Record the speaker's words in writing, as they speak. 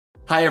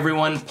Hi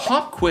everyone,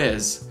 pop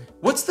quiz.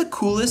 What's the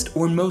coolest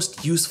or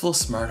most useful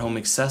smart home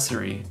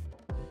accessory?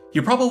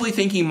 You're probably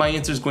thinking my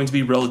answer is going to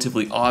be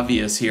relatively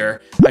obvious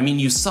here. I mean,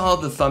 you saw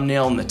the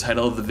thumbnail and the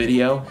title of the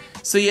video.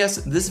 So yes,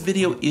 this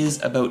video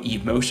is about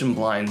Eve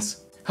Motionblinds.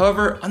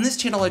 However, on this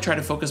channel I try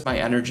to focus my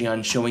energy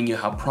on showing you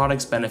how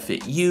products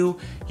benefit you,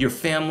 your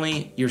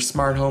family, your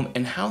smart home,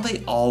 and how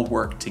they all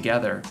work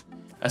together.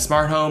 A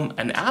smart home,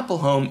 an Apple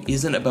home,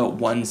 isn't about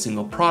one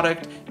single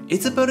product,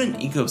 it's about an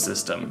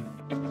ecosystem.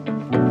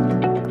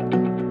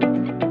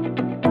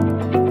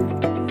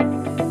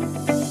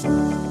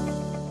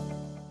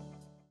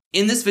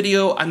 In this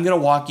video, I'm going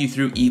to walk you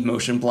through Eve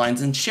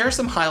Motionblinds and share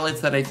some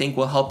highlights that I think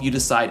will help you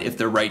decide if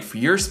they're right for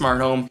your smart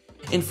home,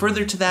 and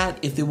further to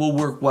that, if they will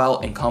work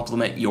well and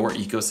complement your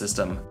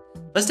ecosystem.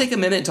 Let's take a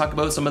minute and talk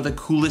about some of the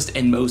coolest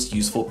and most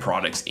useful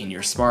products in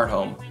your smart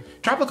home.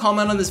 Drop a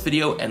comment on this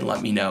video and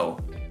let me know.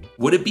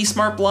 Would it be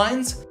smart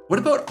blinds? What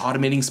about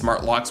automating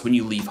smart locks when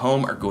you leave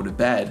home or go to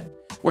bed?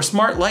 Or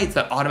smart lights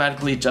that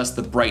automatically adjust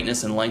the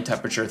brightness and light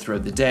temperature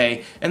throughout the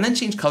day and then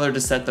change color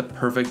to set the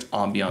perfect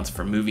ambiance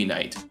for movie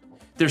night?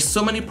 There's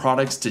so many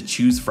products to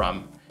choose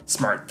from.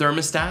 Smart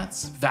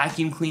thermostats,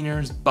 vacuum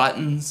cleaners,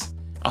 buttons,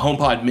 a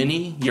HomePod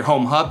mini, your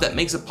home hub that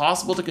makes it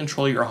possible to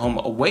control your home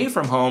away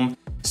from home,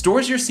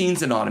 stores your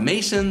scenes and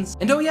automations,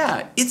 and oh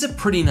yeah, it's a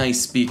pretty nice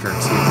speaker too.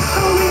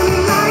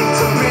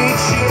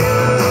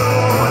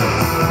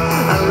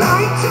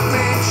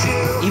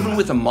 Even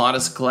with a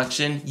modest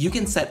collection, you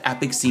can set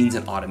epic scenes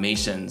and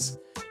automations.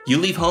 You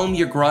leave home,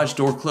 your garage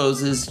door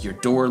closes, your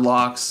door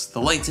locks,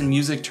 the lights and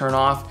music turn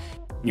off,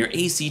 your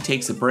AC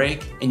takes a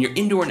break, and your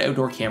indoor and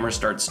outdoor camera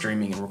starts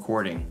streaming and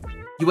recording.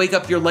 You wake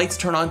up, your lights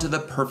turn on to the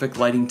perfect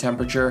lighting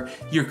temperature,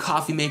 your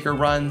coffee maker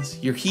runs,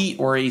 your heat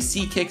or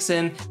AC kicks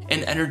in,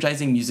 and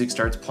energizing music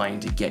starts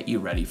playing to get you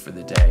ready for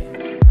the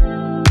day.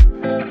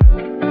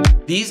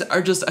 These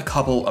are just a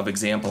couple of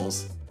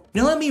examples.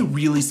 Now let me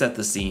really set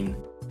the scene.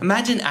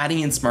 Imagine adding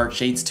in smart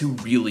shades to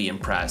really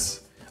impress.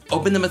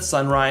 Open them at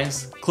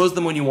sunrise, close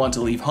them when you want to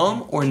leave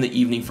home or in the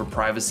evening for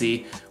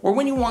privacy, or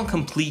when you want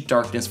complete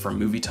darkness for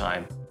movie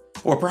time.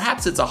 Or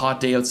perhaps it's a hot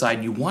day outside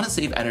and you want to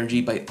save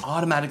energy by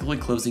automatically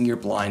closing your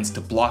blinds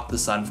to block the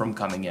sun from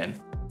coming in.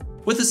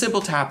 With a simple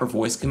tap or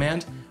voice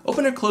command,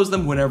 open or close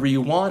them whenever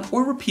you want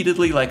or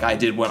repeatedly like I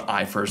did when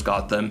I first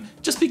got them,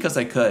 just because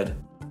I could.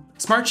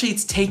 Smart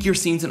shades take your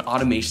scenes and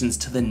automations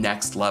to the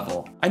next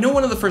level. I know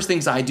one of the first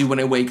things I do when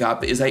I wake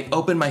up is I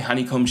open my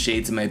honeycomb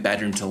shades in my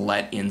bedroom to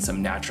let in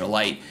some natural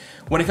light.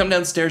 When I come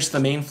downstairs to the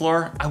main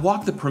floor, I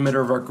walk the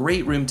perimeter of our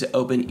great room to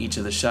open each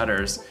of the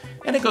shutters.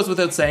 And it goes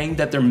without saying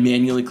that they're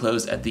manually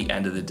closed at the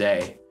end of the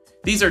day.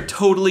 These are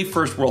totally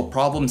first world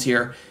problems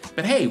here,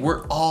 but hey,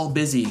 we're all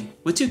busy.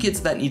 With 2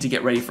 kids that need to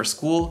get ready for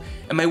school,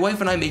 and my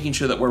wife and I making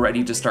sure that we're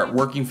ready to start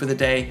working for the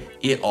day,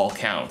 it all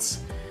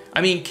counts. I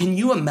mean, can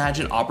you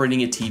imagine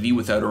operating a TV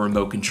without a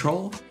remote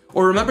control?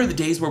 Or remember the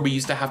days where we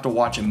used to have to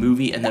watch a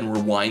movie and then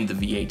rewind the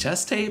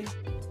VHS tape?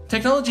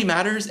 Technology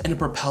matters and it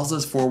propels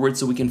us forward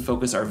so we can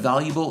focus our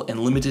valuable and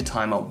limited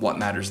time on what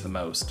matters the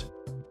most.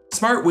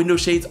 Smart window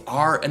shades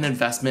are an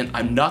investment,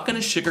 I'm not going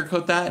to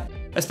sugarcoat that,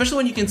 especially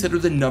when you consider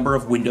the number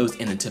of windows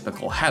in a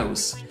typical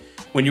house.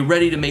 When you're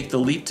ready to make the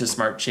leap to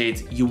smart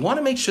shades, you want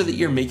to make sure that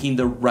you're making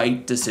the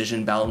right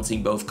decision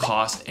balancing both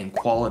cost and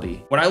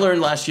quality. When I learned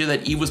last year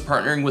that Eve was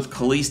partnering with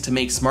Coulisse to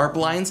make smart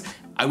blinds,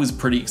 I was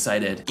pretty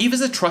excited. Eve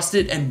is a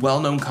trusted and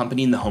well-known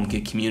company in the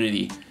HomeKit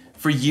community.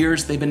 For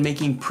years, they've been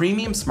making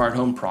premium smart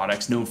home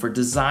products known for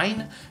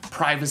design,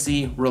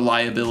 privacy,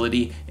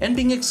 reliability, and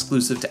being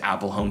exclusive to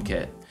Apple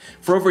HomeKit.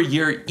 For over a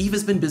year, Eve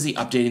has been busy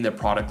updating their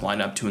product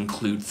lineup to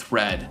include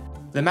Thread.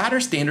 The Matter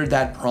standard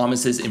that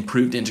promises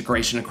improved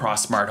integration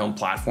across smart home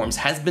platforms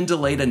has been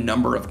delayed a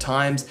number of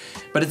times,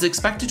 but it's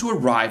expected to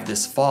arrive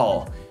this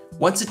fall.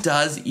 Once it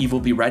does, Eve will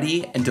be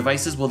ready, and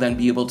devices will then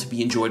be able to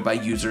be enjoyed by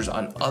users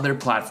on other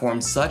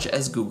platforms such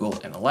as Google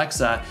and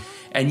Alexa.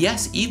 And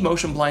yes, Eve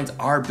Motionblinds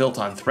are built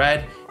on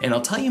Thread, and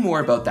I'll tell you more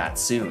about that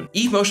soon.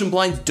 Eve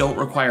Motionblinds don't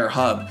require a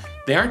hub.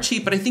 They aren't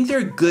cheap, but I think they're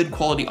a good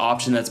quality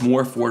option that's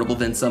more affordable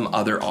than some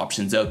other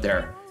options out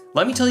there.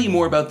 Let me tell you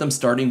more about them,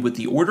 starting with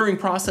the ordering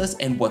process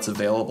and what's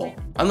available.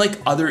 Unlike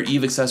other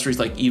Eve accessories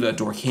like Eve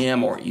Outdoor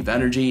Cam or Eve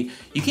Energy,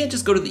 you can't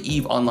just go to the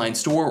Eve online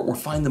store or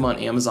find them on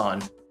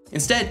Amazon.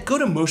 Instead, go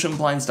to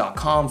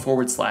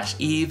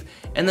motionblinds.com/Eve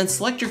and then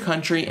select your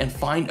country and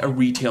find a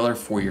retailer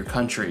for your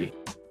country.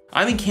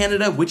 I'm in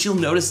Canada, which you'll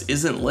notice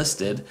isn't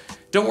listed.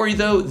 Don't worry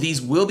though,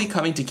 these will be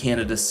coming to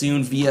Canada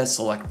soon via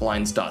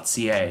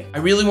selectblinds.ca. I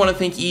really want to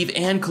thank Eve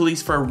and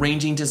Coulisse for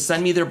arranging to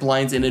send me their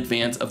blinds in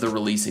advance of the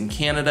release in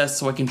Canada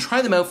so I can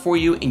try them out for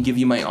you and give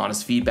you my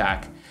honest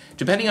feedback.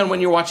 Depending on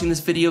when you're watching this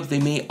video, they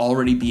may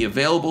already be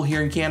available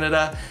here in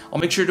Canada. I'll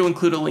make sure to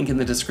include a link in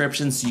the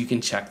description so you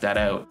can check that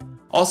out.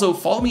 Also,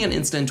 follow me on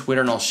Insta and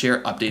Twitter and I'll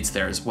share updates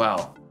there as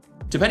well.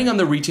 Depending on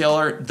the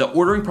retailer, the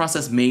ordering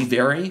process may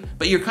vary,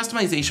 but your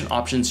customization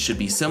options should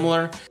be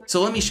similar,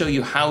 so let me show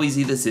you how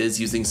easy this is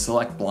using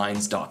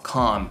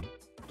selectblinds.com.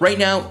 Right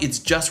now, it's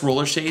just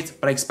roller shades,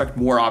 but I expect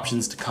more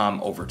options to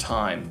come over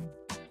time.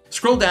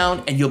 Scroll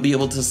down and you'll be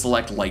able to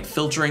select light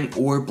filtering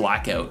or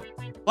blackout.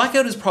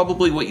 Blackout is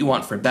probably what you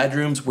want for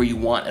bedrooms where you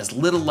want as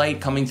little light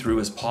coming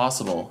through as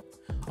possible.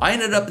 I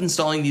ended up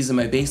installing these in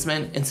my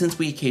basement, and since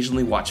we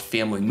occasionally watch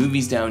family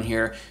movies down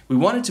here, we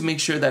wanted to make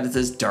sure that it's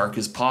as dark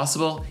as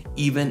possible,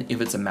 even if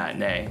it's a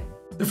matinee.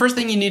 The first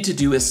thing you need to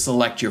do is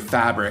select your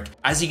fabric.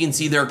 As you can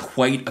see, there are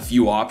quite a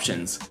few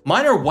options.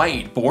 Mine are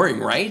white,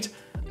 boring, right?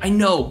 I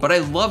know, but I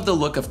love the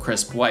look of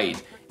crisp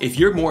white. If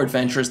you're more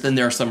adventurous, then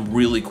there are some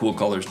really cool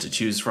colors to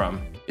choose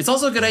from. It's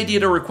also a good idea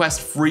to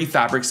request free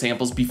fabric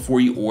samples before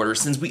you order,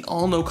 since we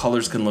all know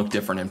colors can look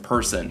different in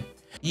person.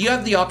 You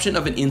have the option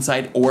of an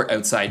inside or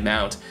outside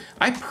mount.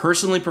 I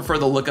personally prefer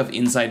the look of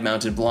inside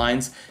mounted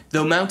blinds,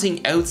 though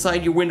mounting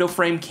outside your window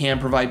frame can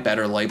provide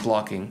better light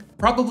blocking.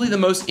 Probably the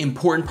most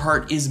important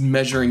part is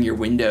measuring your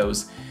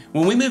windows.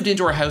 When we moved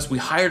into our house, we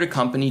hired a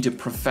company to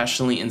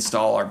professionally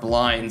install our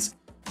blinds.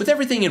 With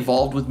everything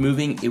involved with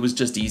moving, it was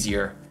just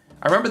easier.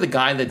 I remember the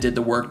guy that did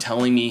the work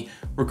telling me,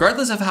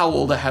 regardless of how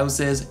old a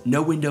house is,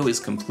 no window is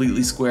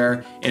completely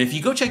square, and if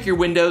you go check your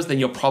windows, then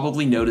you'll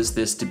probably notice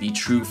this to be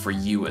true for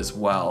you as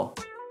well.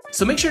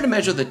 So make sure to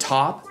measure the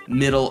top,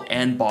 middle,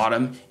 and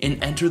bottom,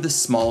 and enter the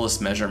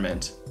smallest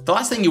measurement. The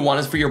last thing you want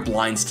is for your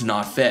blinds to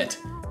not fit.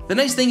 The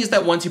nice thing is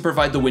that once you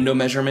provide the window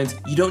measurements,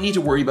 you don't need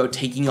to worry about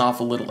taking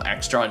off a little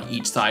extra on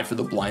each side for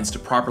the blinds to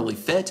properly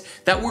fit.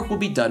 That work will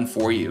be done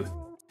for you.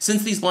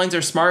 Since these blinds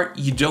are smart,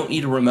 you don't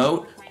need a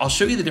remote. I'll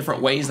show you the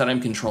different ways that I'm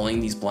controlling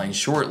these blinds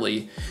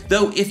shortly.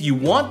 Though if you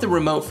want the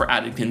remote for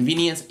added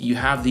convenience, you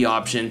have the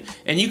option,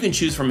 and you can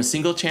choose from a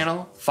single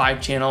channel,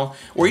 5 channel,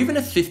 or even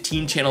a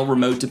 15 channel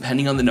remote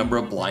depending on the number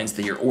of blinds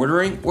that you're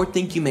ordering or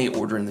think you may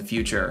order in the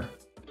future.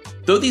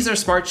 Though these are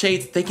smart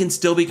shades, they can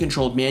still be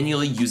controlled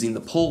manually using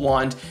the pull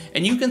wand,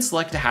 and you can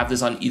select to have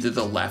this on either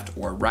the left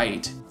or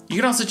right. You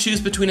can also choose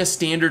between a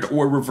standard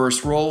or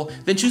reverse roll,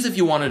 then choose if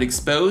you want it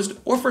exposed,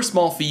 or for a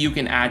small fee you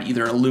can add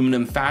either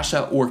aluminum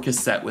fascia or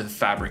cassette with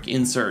fabric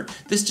insert.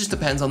 This just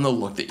depends on the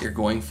look that you're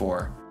going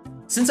for.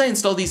 Since I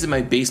installed these in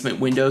my basement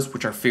windows,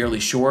 which are fairly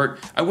short,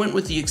 I went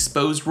with the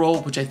exposed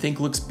roll, which I think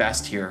looks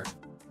best here.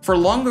 For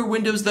longer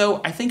windows though,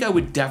 I think I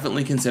would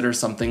definitely consider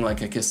something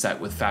like a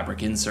cassette with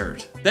fabric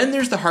insert. Then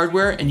there's the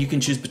hardware, and you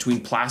can choose between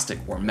plastic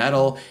or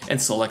metal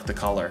and select the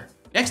color.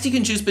 Next, you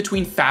can choose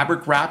between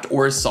fabric wrapped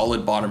or a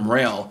solid bottom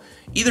rail.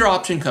 Either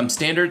option comes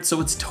standard, so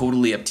it's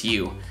totally up to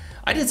you.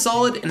 I did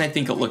solid and I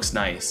think it looks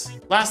nice.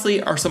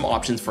 Lastly are some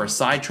options for a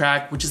side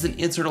track, which is an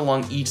insert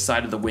along each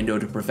side of the window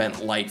to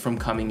prevent light from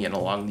coming in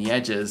along the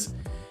edges.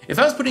 If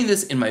I was putting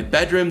this in my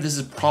bedroom, this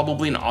is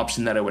probably an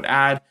option that I would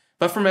add,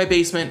 but for my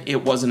basement,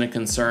 it wasn't a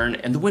concern,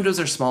 and the windows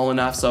are small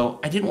enough, so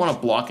I didn't want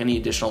to block any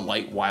additional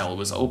light while it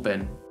was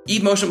open.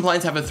 Eve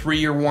Motionblinds have a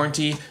 3-year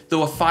warranty,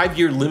 though a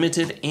 5-year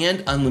limited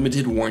and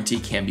unlimited warranty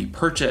can be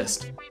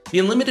purchased. The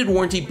unlimited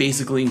warranty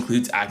basically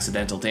includes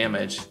accidental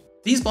damage.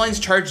 These blinds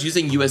charge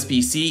using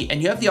USB-C,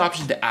 and you have the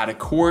option to add a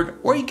cord,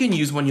 or you can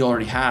use one you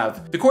already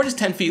have. The cord is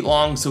 10 feet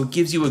long, so it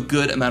gives you a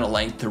good amount of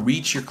length to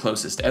reach your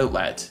closest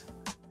outlet.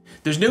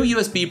 There's no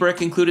USB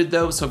brick included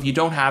though, so if you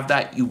don't have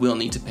that, you will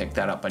need to pick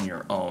that up on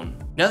your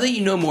own. Now that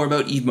you know more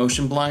about Eve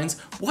Motionblinds,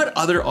 what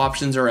other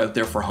options are out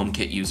there for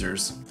HomeKit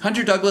users?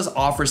 Hunter Douglas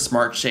offers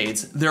smart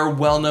shades. They're a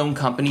well-known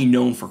company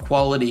known for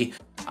quality.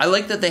 I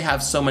like that they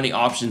have so many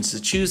options to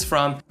choose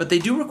from, but they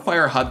do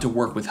require a hub to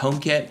work with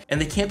HomeKit,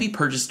 and they can't be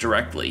purchased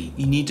directly.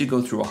 You need to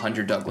go through a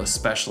Hunter Douglas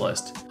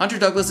specialist. Hunter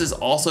Douglas is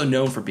also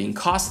known for being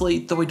costly,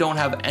 though I don't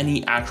have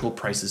any actual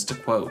prices to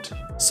quote.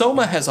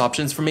 Soma has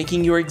options for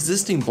making your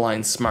existing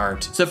blinds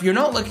smart, so if you're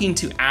not looking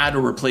to add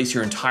or replace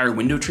your entire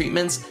window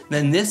treatments,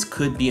 then this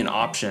could be an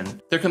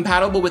option. They're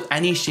compatible with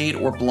any shade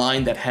or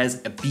blind that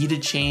has a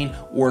beaded chain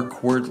or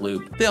cord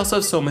loop. They also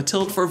have Soma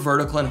Tilt for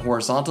vertical and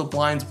horizontal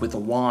blinds with a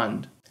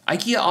wand.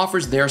 IKEA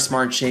offers their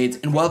smart shades,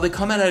 and while they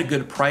come at a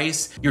good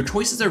price, your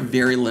choices are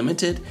very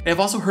limited, and I've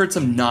also heard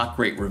some not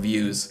great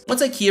reviews.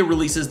 Once IKEA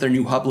releases their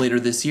new hub later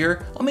this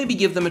year, I'll maybe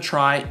give them a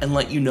try and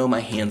let you know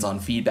my hands-on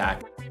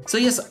feedback. So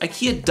yes,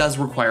 IKEA does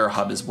require a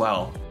hub as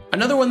well.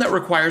 Another one that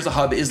requires a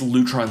hub is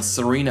Lutron's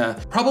Serena,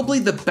 probably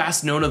the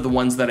best known of the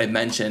ones that I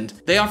mentioned.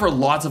 They offer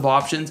lots of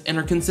options and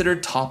are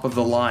considered top of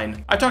the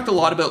line. I've talked a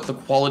lot about the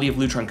quality of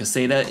Lutron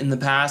Caseta in the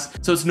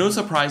past, so it's no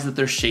surprise that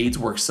their shades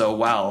work so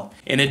well.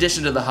 In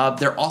addition to the hub,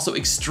 they're also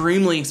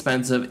extremely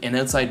expensive and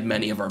outside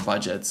many of our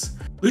budgets.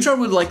 Lutron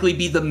would likely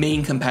be the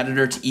main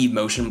competitor to Eve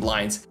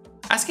Motionblinds.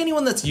 Ask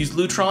anyone that's used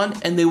Lutron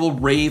and they will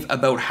rave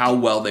about how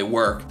well they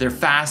work. They're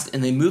fast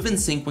and they move in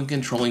sync when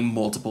controlling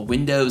multiple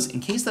windows, in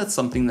case that's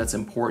something that's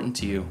important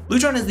to you.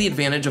 Lutron has the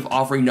advantage of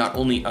offering not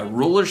only a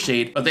roller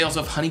shade, but they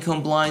also have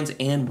honeycomb blinds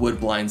and wood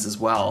blinds as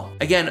well.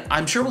 Again,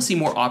 I'm sure we'll see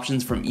more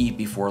options from Eve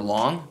before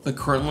long, but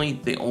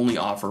currently they only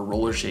offer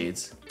roller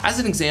shades. As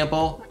an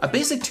example, a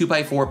basic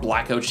 2x4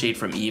 blackout shade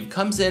from Eve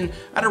comes in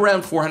at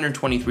around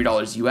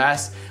 $423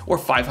 US or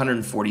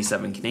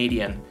 547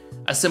 Canadian.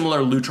 A similar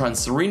Lutron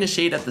Serena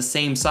shade at the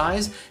same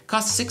size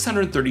costs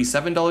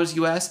 $637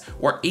 US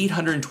or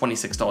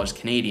 $826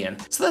 Canadian.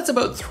 So that's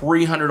about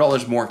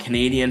 $300 more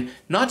Canadian,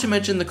 not to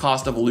mention the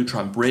cost of a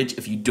Lutron bridge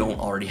if you don't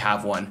already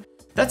have one.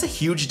 That's a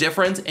huge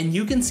difference, and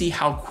you can see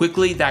how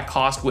quickly that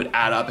cost would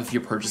add up if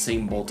you're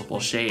purchasing multiple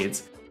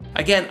shades.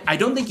 Again, I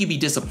don't think you'd be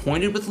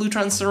disappointed with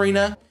Lutron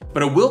Serena,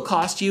 but it will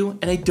cost you,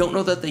 and I don't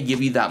know that they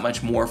give you that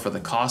much more for the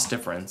cost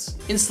difference.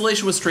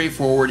 Installation was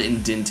straightforward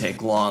and didn't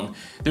take long.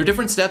 There are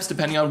different steps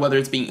depending on whether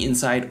it's being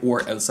inside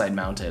or outside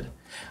mounted.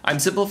 I'm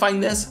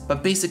simplifying this,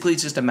 but basically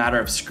it's just a matter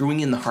of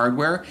screwing in the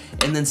hardware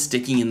and then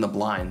sticking in the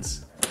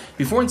blinds.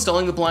 Before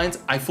installing the blinds,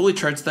 I fully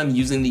charged them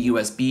using the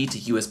USB to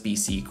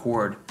USB-C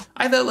cord.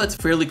 I have outlets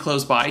fairly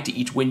close by to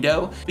each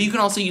window, but you can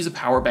also use a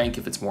power bank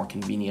if it's more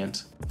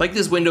convenient. Like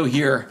this window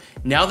here,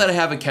 now that I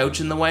have a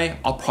couch in the way,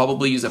 I'll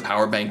probably use a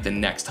power bank the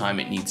next time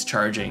it needs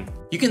charging.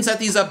 You can set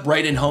these up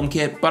right in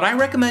HomeKit, but I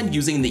recommend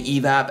using the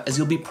Eve app as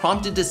you'll be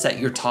prompted to set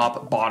your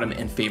top, bottom,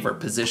 and favorite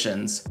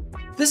positions.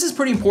 This is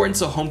pretty important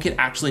so HomeKit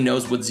actually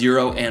knows what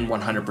 0 and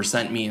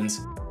 100%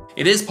 means.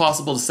 It is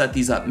possible to set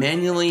these up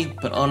manually,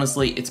 but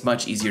honestly, it's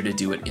much easier to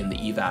do it in the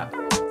Eve app.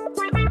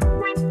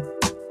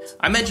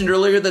 I mentioned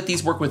earlier that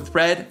these work with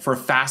Thread for a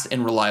fast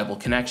and reliable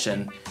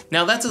connection.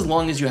 Now that's as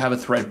long as you have a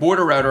Thread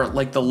border router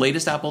like the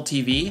latest Apple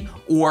TV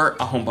or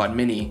a HomePod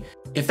mini.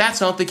 If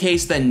that's not the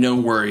case, then no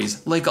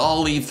worries. Like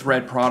all Eve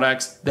Thread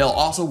products, they'll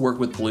also work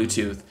with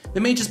Bluetooth. They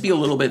may just be a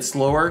little bit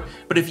slower,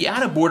 but if you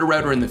add a border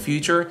router in the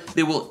future,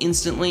 they will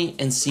instantly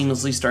and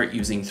seamlessly start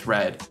using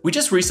Thread. We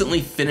just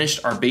recently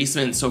finished our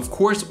basement, so of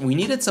course we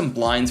needed some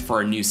blinds for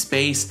our new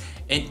space,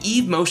 and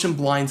Eve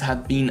Motionblinds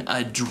have been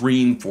a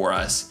dream for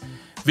us.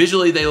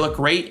 Visually they look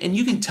great, and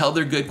you can tell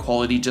they're good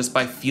quality just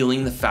by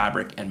feeling the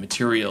fabric and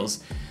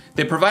materials.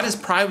 They provide us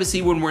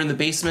privacy when we're in the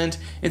basement,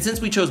 and since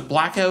we chose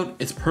blackout,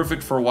 it's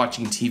perfect for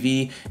watching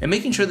TV and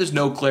making sure there's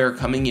no glare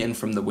coming in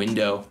from the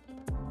window.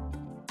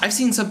 I've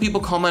seen some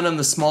people comment on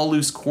the small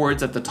loose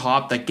cords at the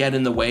top that get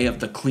in the way of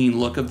the clean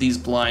look of these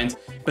blinds,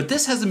 but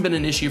this hasn't been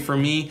an issue for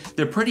me.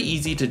 They're pretty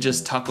easy to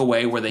just tuck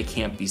away where they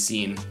can't be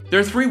seen. There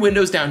are 3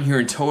 windows down here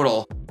in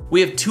total.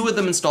 We have 2 of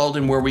them installed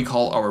in where we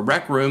call our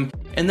rec room,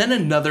 and then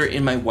another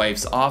in my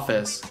wife's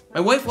office.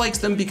 My wife likes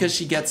them because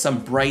she gets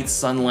some bright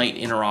sunlight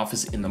in her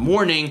office in the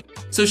morning,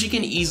 so she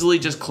can easily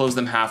just close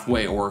them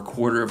halfway or a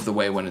quarter of the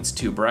way when it's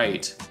too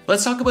bright.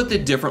 Let's talk about the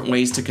different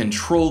ways to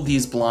control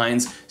these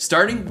blinds,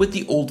 starting with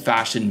the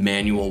old-fashioned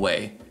manual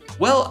way.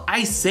 Well,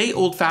 I say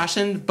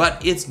old-fashioned,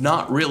 but it's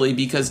not really,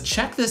 because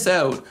check this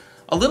out.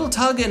 A little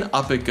tug and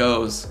up it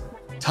goes.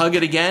 Tug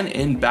it again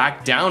and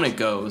back down it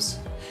goes.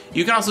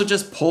 You can also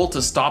just pull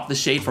to stop the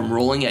shade from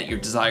rolling at your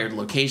desired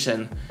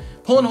location.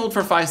 Pull and hold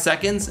for 5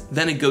 seconds,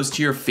 then it goes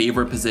to your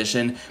favorite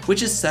position,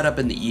 which is set up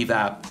in the Eve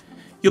app.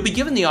 You'll be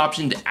given the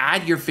option to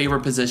add your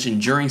favorite position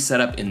during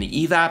setup in the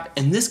Eve app,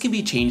 and this can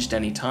be changed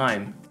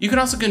anytime. You can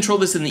also control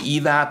this in the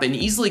Eve app and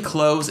easily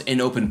close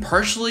and open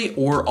partially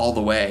or all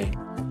the way.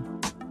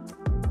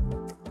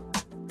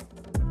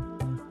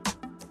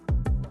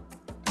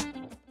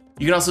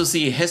 You can also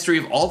see a history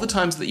of all the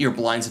times that your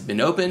blinds have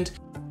been opened,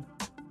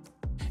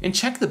 and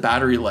check the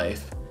battery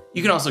life.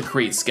 You can also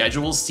create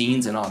schedules,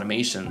 scenes, and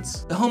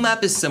automations. The Home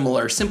app is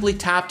similar, simply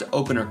tap to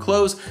open or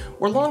close,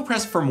 or long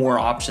press for more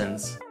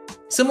options.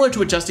 Similar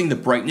to adjusting the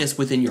brightness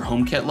within your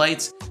HomeKit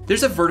lights,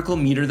 there's a vertical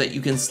meter that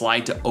you can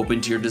slide to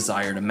open to your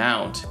desired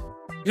amount.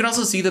 You can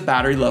also see the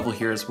battery level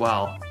here as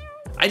well.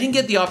 I didn't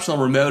get the optional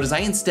remote as I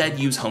instead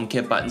use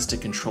HomeKit buttons to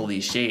control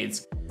these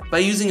shades. By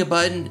using a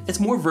button, it's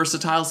more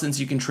versatile since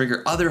you can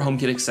trigger other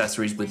HomeKit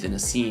accessories within a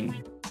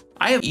scene.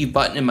 I have Eve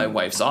button in my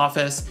wife's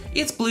office.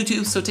 It's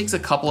Bluetooth, so it takes a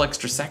couple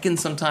extra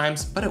seconds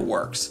sometimes, but it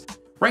works.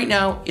 Right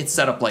now, it's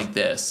set up like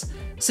this.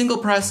 Single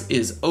press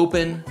is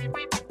open.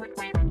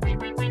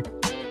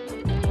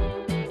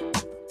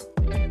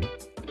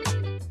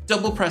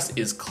 Double press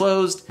is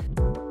closed.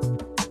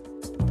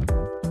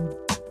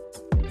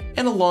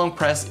 And a long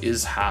press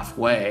is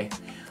halfway.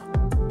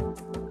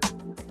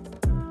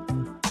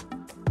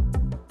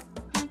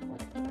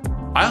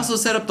 I also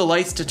set up the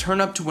lights to turn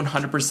up to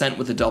 100%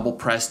 with a double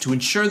press to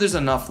ensure there's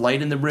enough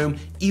light in the room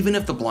even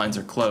if the blinds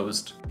are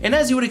closed. And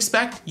as you would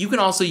expect, you can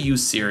also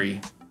use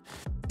Siri.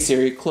 Hey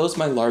Siri, close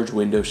my large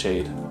window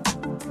shade.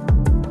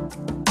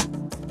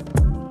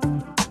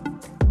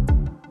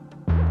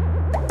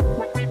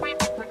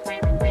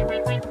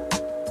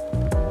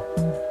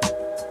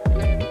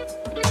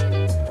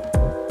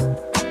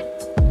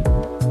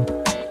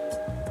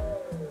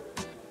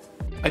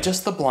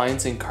 Adjust the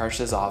blinds in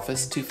Karsh's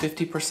office to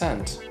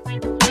 50%.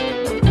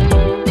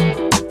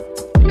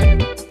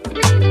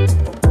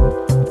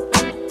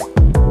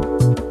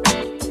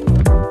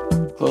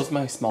 Close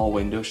my small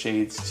window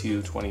shades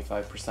to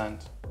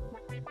 25%.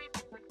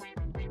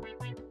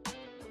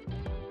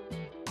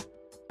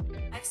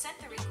 I've sent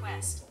the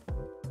request.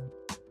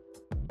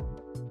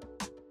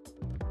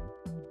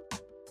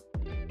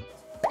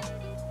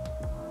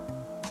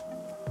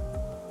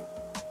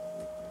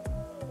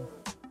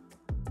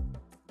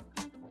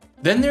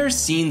 Then there are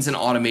scenes and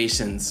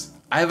automations.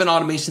 I have an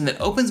automation that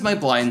opens my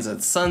blinds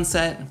at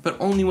sunset, but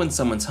only when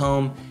someone's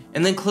home,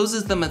 and then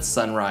closes them at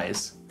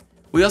sunrise.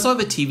 We also have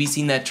a TV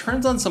scene that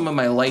turns on some of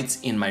my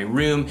lights in my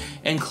room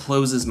and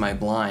closes my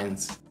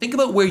blinds. Think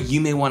about where you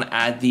may want to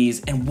add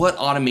these and what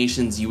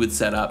automations you would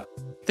set up.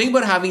 Think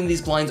about having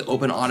these blinds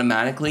open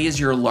automatically as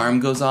your alarm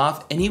goes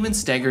off, and even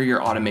stagger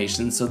your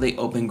automation so they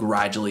open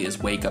gradually as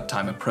wake-up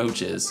time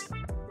approaches.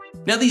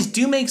 Now these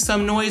do make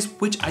some noise,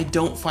 which I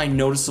don't find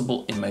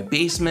noticeable in my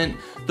basement,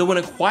 though in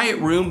a quiet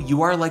room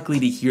you are likely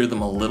to hear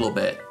them a little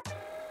bit.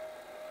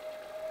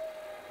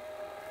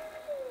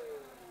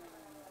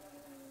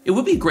 It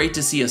would be great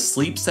to see a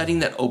sleep setting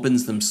that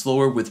opens them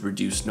slower with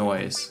reduced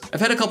noise. I've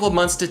had a couple of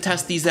months to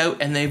test these out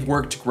and they've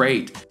worked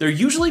great. They're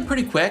usually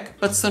pretty quick,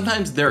 but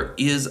sometimes there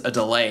is a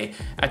delay.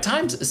 At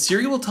times,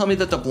 Siri will tell me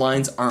that the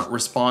blinds aren't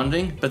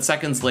responding, but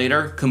seconds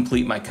later,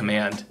 complete my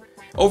command.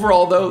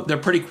 Overall though, they're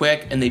pretty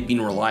quick and they've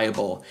been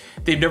reliable.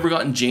 They've never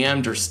gotten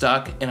jammed or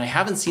stuck, and I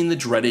haven't seen the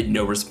dreaded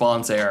no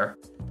response error.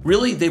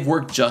 Really, they've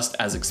worked just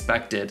as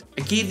expected.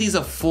 I gave these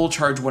a full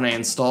charge when I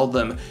installed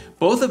them.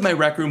 Both of my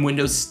rec room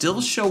windows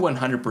still show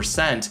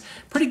 100%,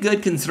 pretty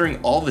good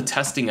considering all the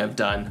testing I've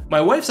done. My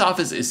wife's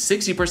office is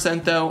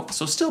 60% though,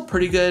 so still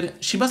pretty good.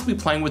 She must be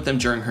playing with them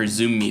during her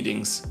Zoom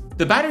meetings.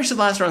 The battery should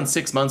last around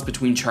 6 months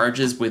between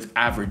charges with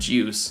average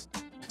use.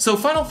 So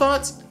final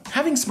thoughts,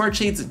 having smart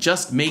shades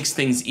just makes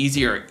things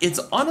easier. It's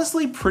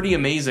honestly pretty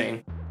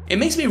amazing. It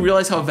makes me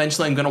realize how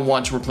eventually I'm gonna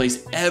want to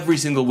replace every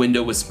single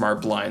window with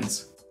smart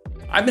blinds.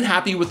 I've been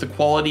happy with the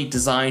quality,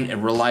 design,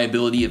 and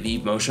reliability of Eve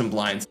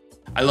Motionblinds.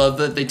 I love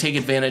that they take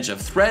advantage of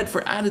thread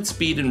for added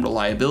speed and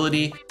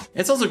reliability.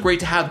 It's also great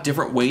to have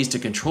different ways to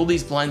control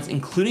these blinds,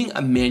 including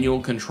a manual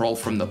control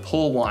from the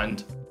pull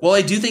wand. While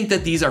I do think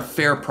that these are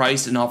fair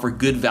priced and offer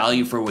good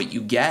value for what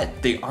you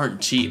get, they aren't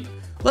cheap.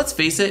 Let's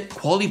face it,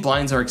 quality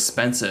blinds are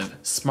expensive,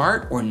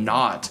 smart or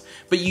not,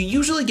 but you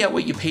usually get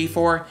what you pay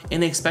for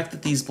and expect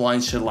that these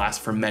blinds should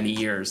last for many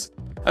years.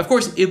 Of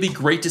course, it'd be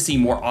great to see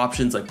more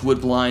options like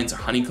wood blinds or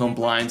honeycomb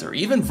blinds or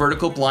even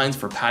vertical blinds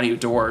for patio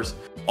doors.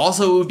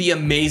 Also, it would be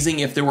amazing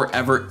if there were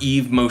ever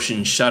Eve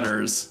Motion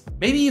shutters.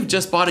 Maybe you've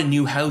just bought a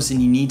new house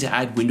and you need to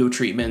add window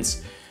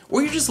treatments,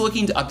 or you're just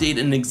looking to update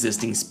an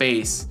existing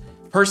space.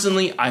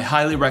 Personally, I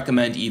highly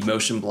recommend Eve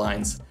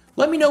Motionblinds.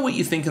 Let me know what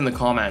you think in the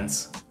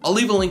comments. I'll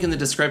leave a link in the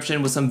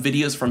description with some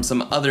videos from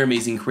some other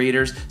amazing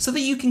creators so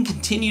that you can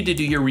continue to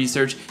do your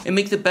research and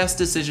make the best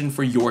decision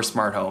for your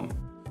smart home.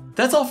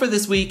 That's all for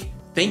this week.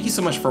 Thank you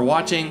so much for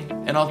watching,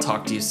 and I'll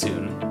talk to you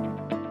soon.